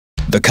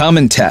The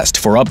common test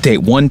for Update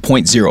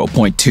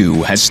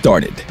 1.0.2 has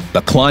started.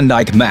 The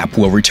Klondike map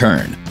will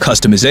return,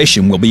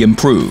 customization will be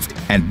improved,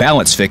 and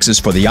balance fixes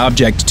for the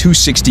Object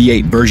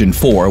 268 version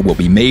 4 will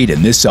be made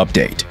in this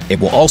update. It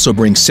will also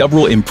bring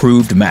several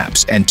improved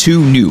maps and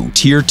 2 new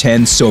Tier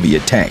 10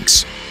 Soviet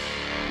tanks.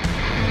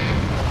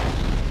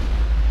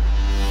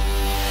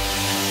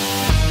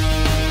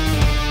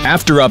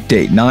 After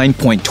Update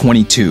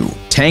 9.22,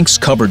 tanks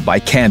covered by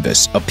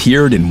canvas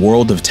appeared in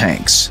World of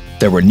Tanks.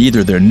 There were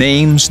neither their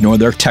names nor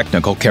their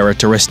technical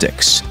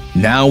characteristics.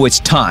 Now it's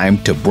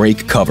time to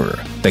break cover.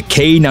 The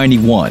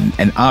K-91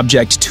 and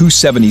Object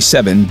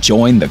 277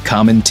 join the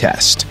common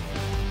test.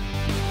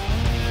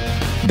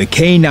 The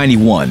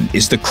K-91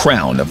 is the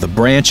crown of the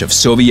branch of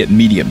Soviet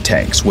medium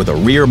tanks with a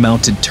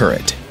rear-mounted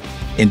turret.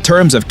 In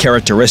terms of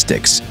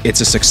characteristics,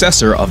 it's a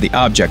successor of the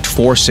Object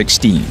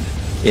 416.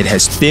 It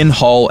has thin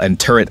hull and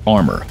turret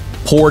armor,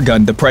 poor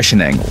gun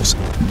depression angles,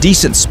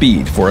 decent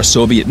speed for a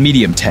Soviet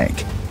medium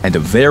tank, and a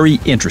very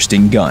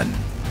interesting gun.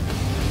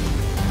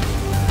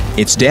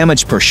 Its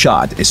damage per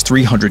shot is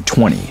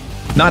 320,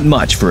 not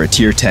much for a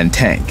Tier 10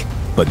 tank,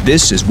 but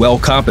this is well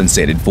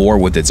compensated for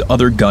with its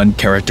other gun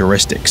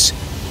characteristics: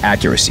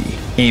 accuracy,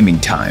 aiming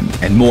time,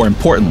 and more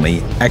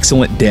importantly,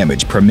 excellent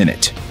damage per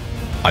minute.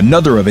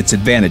 Another of its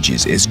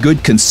advantages is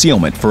good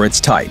concealment for its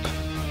type.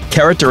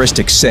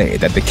 Characteristics say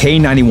that the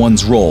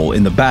K-91's role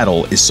in the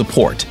battle is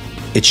support.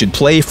 It should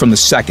play from the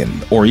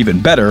second, or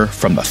even better,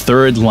 from the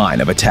third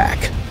line of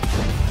attack.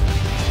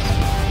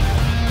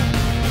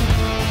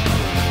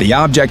 The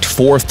Object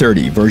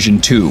 430 version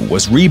 2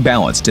 was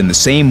rebalanced in the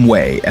same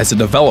way as the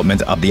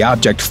development of the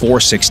Object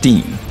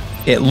 416.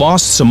 It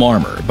lost some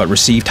armor but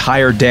received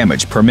higher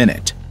damage per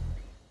minute.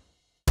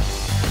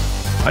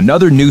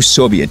 Another new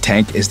Soviet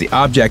tank is the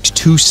Object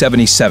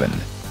 277.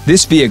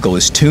 This vehicle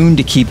is tuned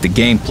to keep the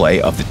gameplay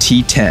of the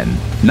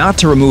T-10, not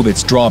to remove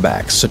its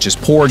drawbacks such as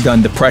poor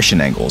gun depression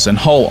angles and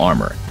hull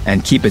armor,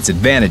 and keep its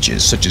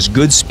advantages such as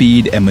good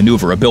speed and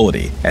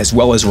maneuverability, as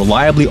well as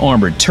reliably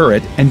armored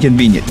turret and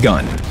convenient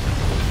gun.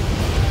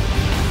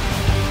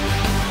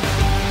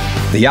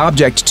 The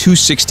Object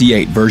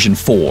 268 version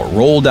 4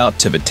 rolled out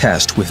to the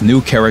test with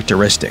new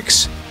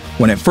characteristics.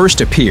 When it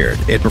first appeared,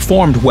 it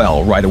performed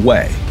well right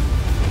away.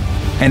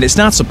 And it's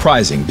not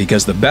surprising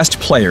because the best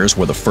players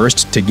were the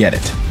first to get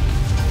it.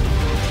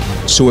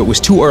 So it was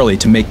too early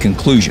to make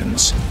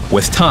conclusions.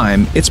 With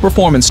time, its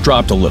performance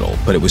dropped a little,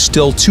 but it was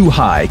still too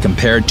high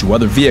compared to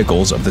other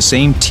vehicles of the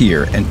same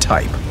tier and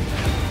type.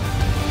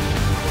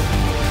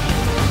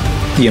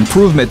 The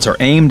improvements are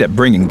aimed at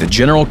bringing the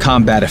general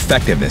combat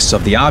effectiveness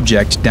of the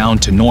object down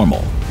to normal,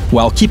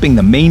 while keeping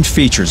the main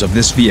features of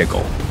this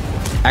vehicle: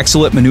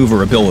 excellent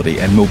maneuverability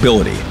and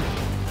mobility,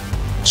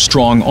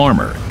 strong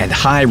armor, and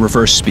high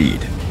reverse speed.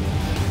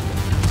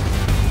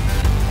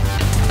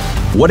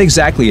 What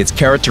exactly its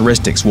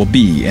characteristics will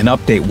be in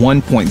Update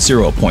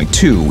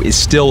 1.0.2 is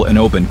still an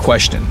open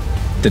question.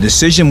 The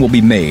decision will be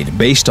made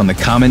based on the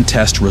common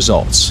test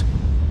results.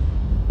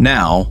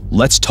 Now,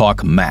 let's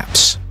talk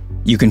maps.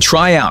 You can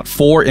try out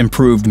 4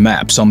 improved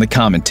maps on the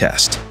common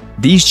test.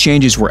 These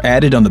changes were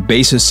added on the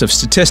basis of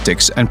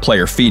statistics and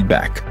player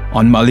feedback.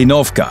 On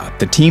Malinovka,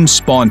 the team's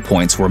spawn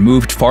points were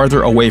moved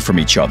farther away from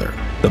each other.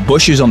 The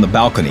bushes on the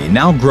balcony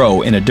now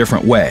grow in a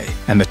different way,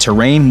 and the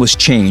terrain was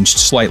changed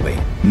slightly.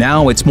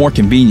 Now it's more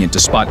convenient to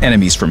spot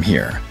enemies from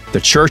here.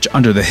 The church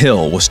under the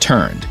hill was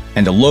turned,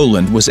 and a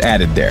lowland was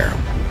added there.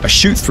 A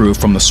shoot-through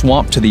from the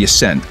swamp to the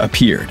ascent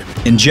appeared.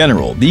 In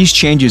general, these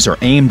changes are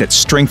aimed at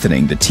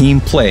strengthening the team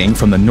playing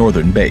from the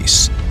northern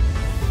base.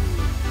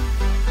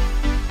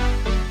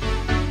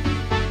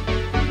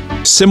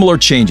 Similar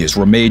changes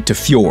were made to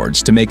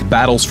fjords to make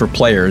battles for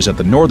players at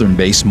the northern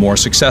base more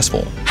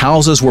successful.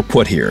 Houses were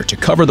put here to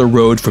cover the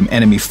road from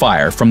enemy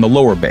fire from the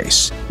lower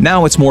base.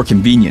 Now it's more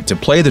convenient to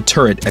play the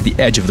turret at the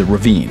edge of the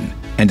ravine,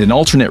 and an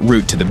alternate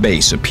route to the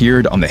base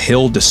appeared on the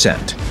hill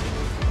descent.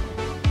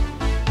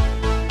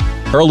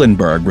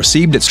 Erlenberg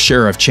received its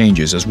share of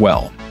changes as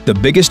well. The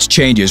biggest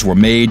changes were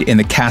made in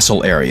the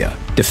castle area.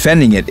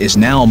 Defending it is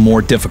now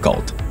more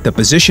difficult. The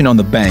position on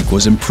the bank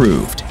was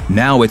improved.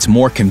 Now it's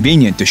more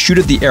convenient to shoot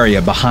at the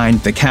area behind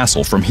the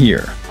castle from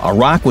here. A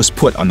rock was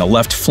put on the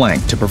left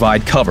flank to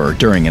provide cover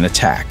during an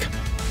attack.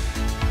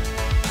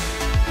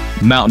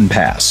 Mountain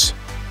Pass.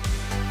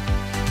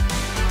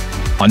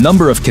 A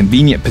number of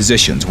convenient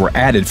positions were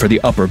added for the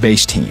upper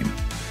base team.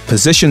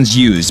 Positions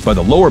used by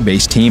the lower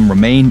base team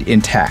remained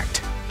intact.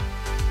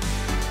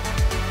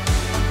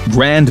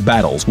 Grand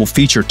battles will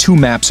feature 2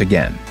 maps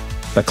again.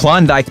 The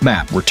Klondike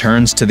map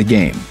returns to the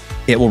game.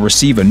 It will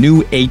receive a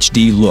new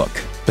HD look.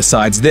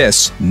 Besides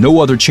this,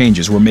 no other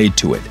changes were made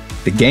to it.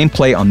 The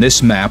gameplay on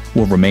this map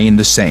will remain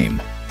the same.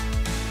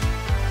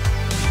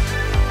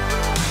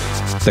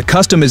 The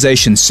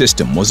customization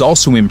system was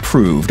also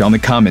improved on the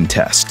common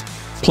test.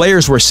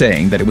 Players were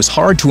saying that it was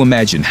hard to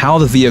imagine how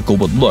the vehicle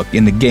would look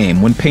in the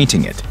game when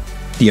painting it.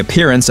 The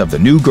appearance of the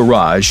new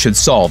garage should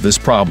solve this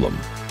problem.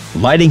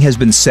 Lighting has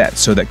been set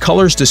so that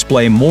colors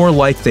display more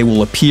like they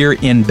will appear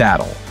in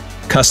battle.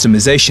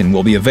 Customization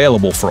will be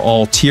available for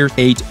all Tier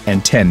 8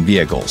 and 10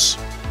 vehicles.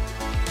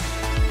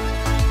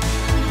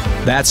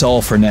 That's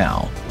all for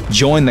now.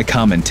 Join the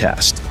common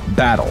test,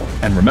 battle,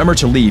 and remember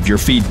to leave your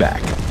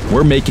feedback.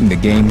 We're making the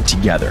game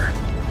together.